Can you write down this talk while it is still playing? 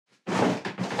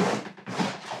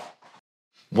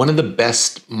One of the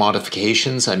best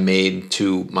modifications I made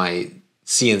to my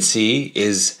CNC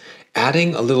is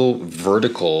adding a little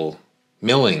vertical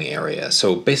milling area.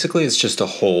 So basically it's just a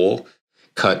hole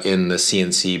cut in the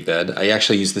CNC bed. I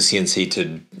actually used the CNC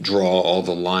to draw all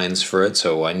the lines for it,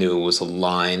 so I knew it was a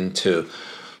line to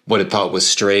what it thought was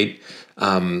straight.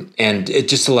 And it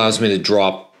just allows me to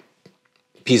drop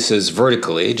pieces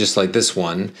vertically, just like this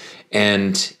one.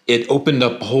 And it opened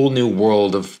up a whole new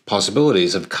world of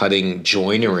possibilities of cutting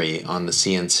joinery on the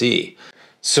CNC.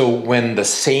 So when the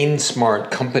Sane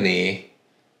Smart company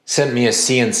sent me a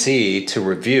CNC to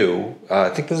review, I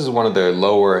think this is one of their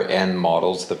lower end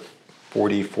models, the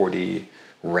 4040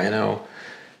 Reno.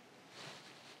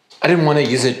 I didn't want to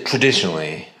use it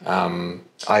traditionally.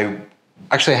 I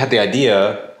actually had the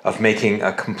idea of making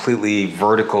a completely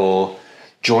vertical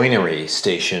joinery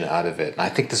station out of it. And I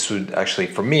think this would actually,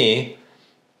 for me,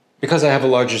 because I have a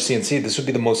larger CNC, this would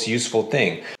be the most useful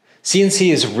thing.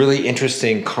 CNC is a really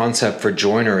interesting concept for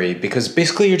joinery because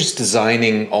basically you're just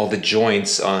designing all the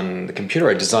joints on the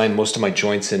computer. I designed most of my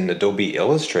joints in Adobe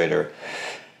Illustrator.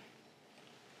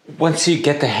 Once you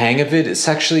get the hang of it, it's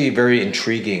actually a very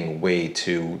intriguing way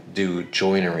to do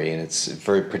joinery, and it's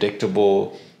very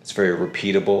predictable, it's very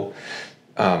repeatable.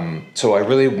 So I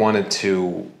really wanted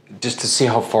to just to see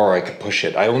how far I could push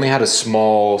it. I only had a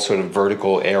small sort of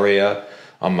vertical area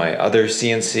on my other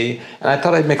CNC, and I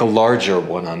thought I'd make a larger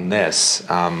one on this,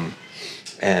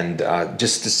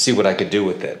 just to see what I could do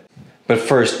with it. But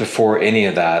first, before any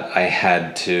of that, I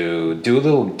had to do a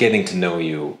little getting to know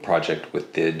you project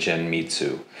with the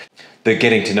Genmitsu. The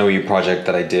getting to know you project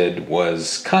that I did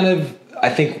was kind of, I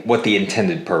think, what the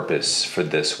intended purpose for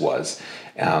this was.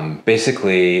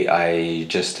 Basically, I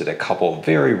just did a couple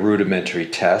very rudimentary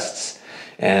tests,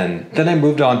 and then I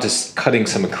moved on to cutting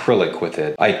some acrylic with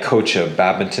it. I coach a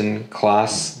badminton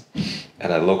class at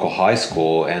a local high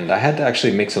school, and I had to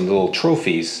actually make some little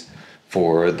trophies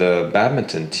for the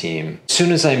badminton team. As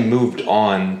soon as I moved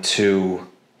on to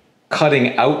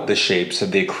cutting out the shapes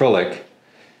of the acrylic,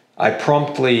 I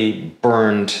promptly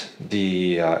burned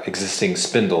the existing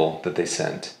spindle that they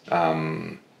sent.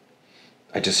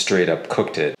 I just straight up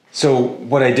cooked it. So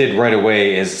what I did right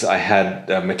away is I had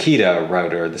a Makita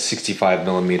router, the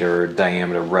 65mm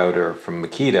diameter router from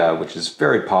Makita, which is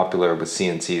very popular with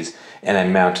CNCs, and I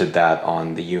mounted that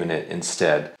on the unit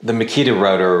instead. The Makita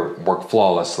router worked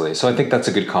flawlessly, so I think that's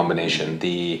a good combination.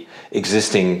 The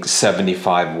existing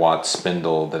 75 watt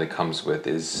spindle that it comes with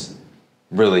is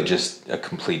really just a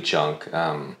complete junk.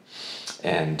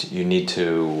 And you need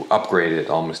to upgrade it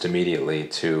almost immediately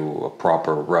to a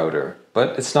proper router.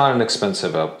 But it's not an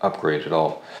expensive upgrade at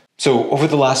all. So over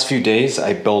the last few days,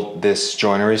 I built this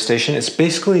joinery station. It's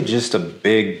basically just a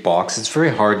big box. It's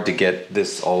very hard to get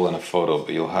this all in a photo,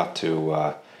 but you'll have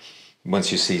to,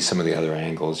 once you see some of the other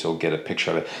angles, you'll get a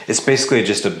picture of it. It's basically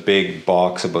just a big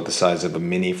box about the size of a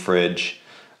mini fridge.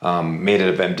 Made out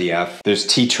of MDF. There's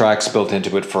T-tracks built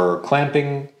into it for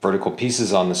clamping vertical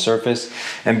pieces on the surface.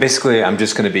 And basically I'm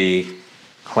just going to be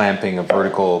clamping a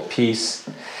vertical piece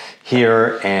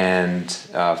here and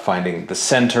finding the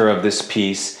center of this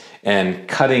piece and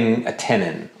cutting a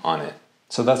tenon on it.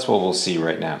 So that's what we'll see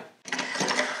right now.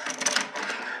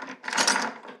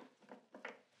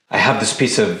 I have this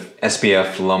piece of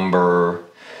SPF lumber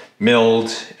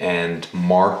milled and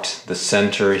marked the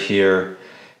center here,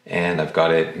 and I've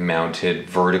got it mounted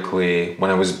vertically.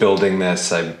 When I was building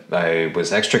this, I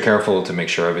was extra careful to make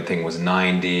sure everything was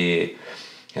 90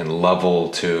 and level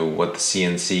to what the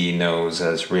CNC knows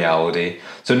as reality.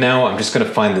 So now I'm just going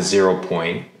to find the 0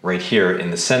 point right here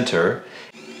in the center.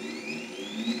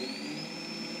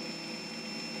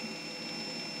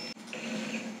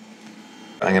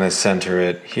 I'm going to center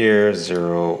it here,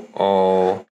 0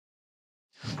 all.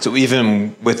 So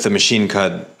even with the machine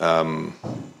cut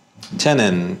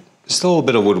tenon, still a little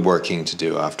bit of woodworking to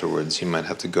do afterwards. You might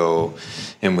have to go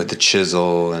in with the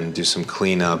chisel and do some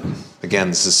cleanup. Again,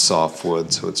 this is soft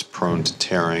wood, so it's prone to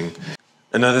tearing.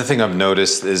 Another thing I've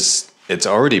noticed is it's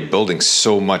already building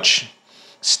so much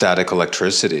static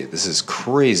electricity. This is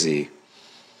crazy.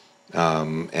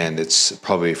 And it's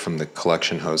probably from the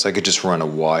collection hose. I could just run a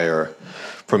wire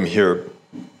from here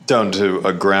down to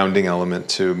a grounding element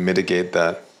to mitigate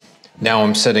that. Now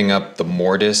I'm setting up the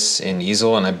mortise in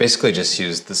easel, and I basically just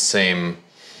used the same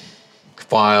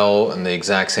file and the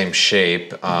exact same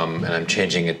shape, and I'm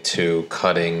changing it to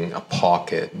cutting a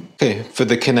pocket. Okay, for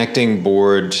the connecting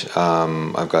board,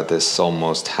 I've got this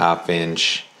almost 1/2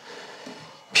 inch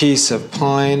piece of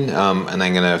pine, and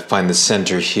I'm gonna find the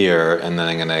center here, and then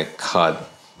I'm gonna cut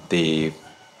the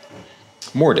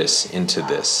mortise into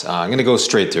this. I'm gonna go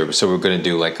straight through, so we're gonna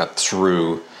do like a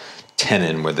through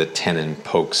tenon where the tenon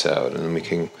pokes out, and then we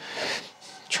can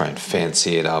try and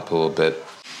fancy it up a little bit.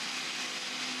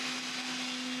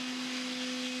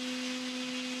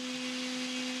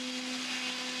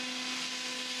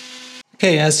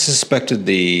 Okay, as suspected,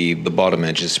 the bottom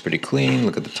edge is pretty clean.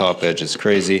 Look at the top edge, it's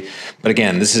crazy. But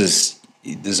again,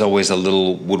 there's always a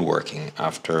little woodworking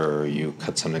after you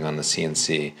cut something on the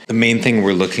CNC. The main thing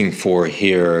we're looking for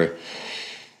here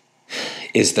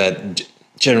is that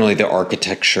generally the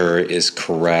architecture is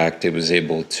correct. It was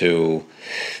able to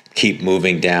keep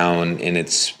moving down in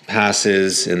its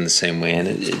passes in the same way, and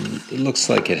it looks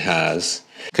like it has.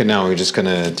 Okay, now we're just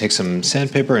gonna take some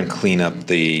sandpaper and clean up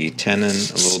the tenon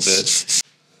a little bit.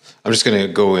 I'm just gonna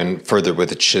go in further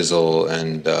with a chisel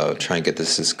and try and get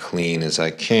this as clean as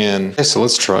I can. Okay, so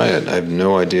let's try it. I have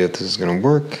no idea if this is gonna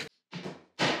work.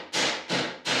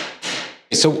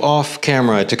 So off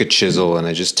camera, I took a chisel and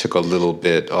I just took a little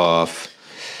bit off.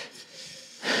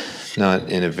 Not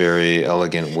in a very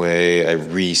elegant way. I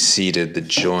reseated the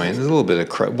joint. There's a little bit of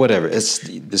whatever. It's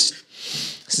this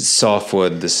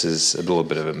softwood. This is a little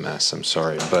bit of a mess. I'm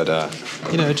sorry, but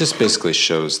you know, it just basically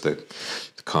shows the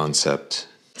concept.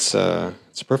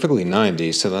 It's perfectly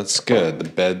 90, so that's good. The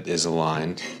bed is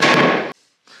aligned.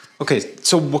 Okay,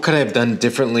 so what could I have done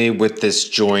differently with this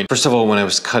joint? First of all, when I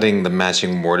was cutting the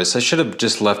matching mortise, I should have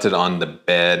just left it on the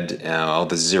bed. All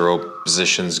the zero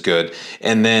positions good,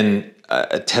 and then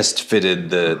test fitted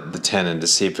the tenon to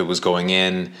see if it was going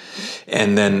in,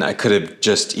 and then I could have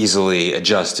just easily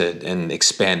adjusted and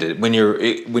expanded. When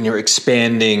you're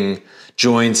expanding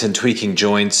joints and tweaking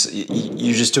joints,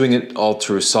 you're just doing it all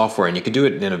through software, and you can do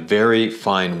it in a very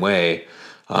fine way,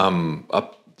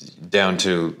 up down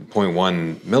to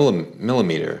 0.1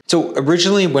 millimeter. So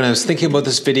originally, when I was thinking about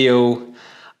this video,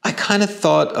 I kind of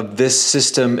thought of this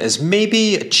system as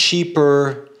maybe a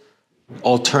cheaper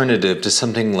alternative to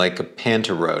something like a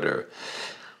panta router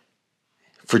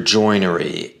for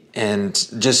joinery. And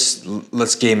just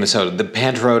let's game this out. The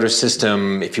panta router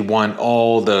system, if you want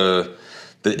all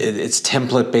it's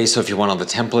template based, so if you want all the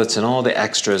templates and all the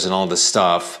extras and all the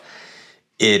stuff,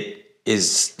 it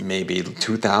is maybe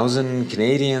 2,000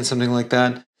 Canadian, something like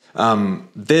that.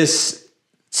 This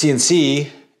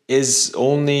CNC is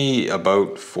only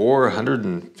about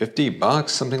 $450,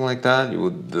 something like that.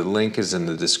 The link is in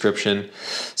the description.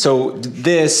 So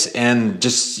this and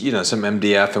just, you know, some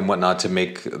MDF and whatnot to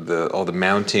make all the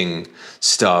mounting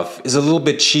stuff is a little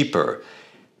bit cheaper.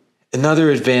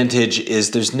 Another advantage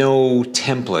is there's no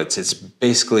templates. It's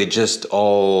basically just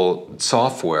all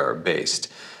software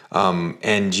based,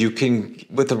 and you can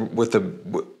with a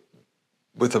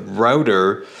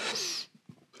router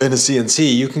and a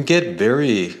CNC, you can get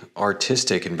very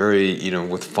artistic and very, you know,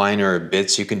 with finer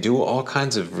bits. You can do all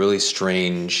kinds of really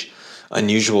strange,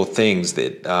 unusual things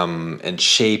that and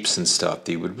shapes and stuff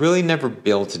that you would really never be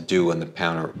able to do on the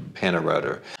panta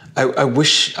router. I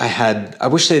wish they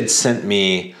had sent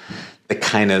me the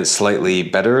kind of slightly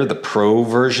better, the Pro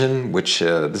version, which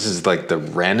this is like the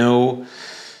Reno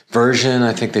version.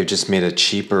 I think they've just made a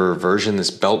cheaper version,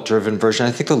 this belt-driven version.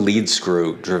 I think the lead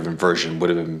screw-driven version would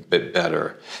have been a bit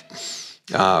better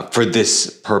for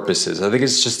this purposes. I think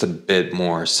it's just a bit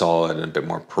more solid and a bit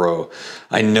more pro.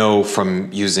 I know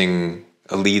from using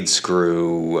a lead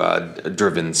screw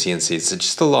driven CNC, it's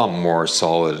just a lot more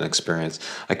solid and experienced.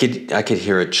 I could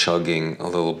hear it chugging a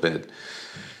little bit.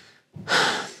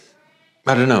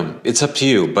 I don't know. It's up to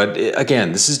you. But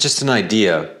again, this is just an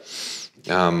idea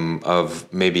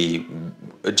of maybe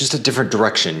just a different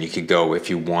direction you could go if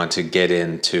you want to get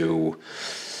into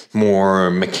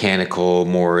more mechanical,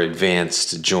 more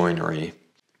advanced joinery.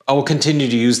 I will continue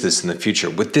to use this in the future.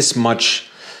 With this much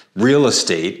real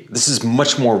estate, this is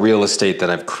much more real estate than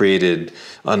I've created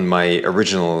on my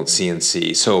original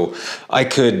CNC. So I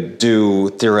could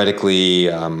do,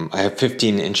 theoretically, I have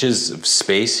 15 inches of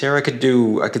space here. I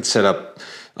could set up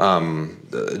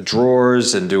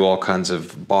drawers and do all kinds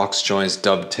of box joints,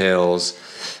 dovetails,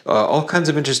 all kinds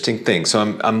of interesting things.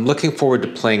 So I'm looking forward to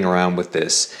playing around with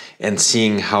this and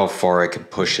seeing how far I can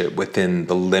push it within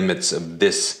the limits of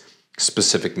this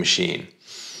specific machine.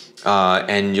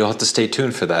 And you'll have to stay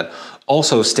tuned for that.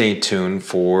 Also stay tuned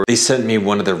for, they sent me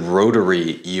one of the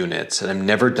rotary units, and I've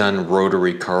never done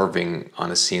rotary carving on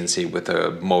a CNC with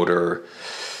a motor,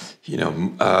 you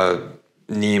know,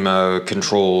 NEMA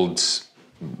controlled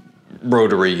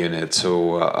rotary unit.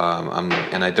 So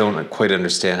and I don't quite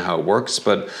understand how it works,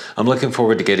 but I'm looking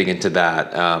forward to getting into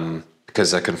that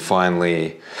because I can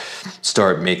finally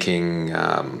start making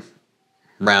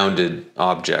rounded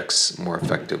objects more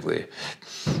effectively.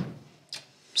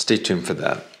 Stay tuned for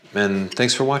that, and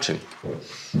thanks for watching.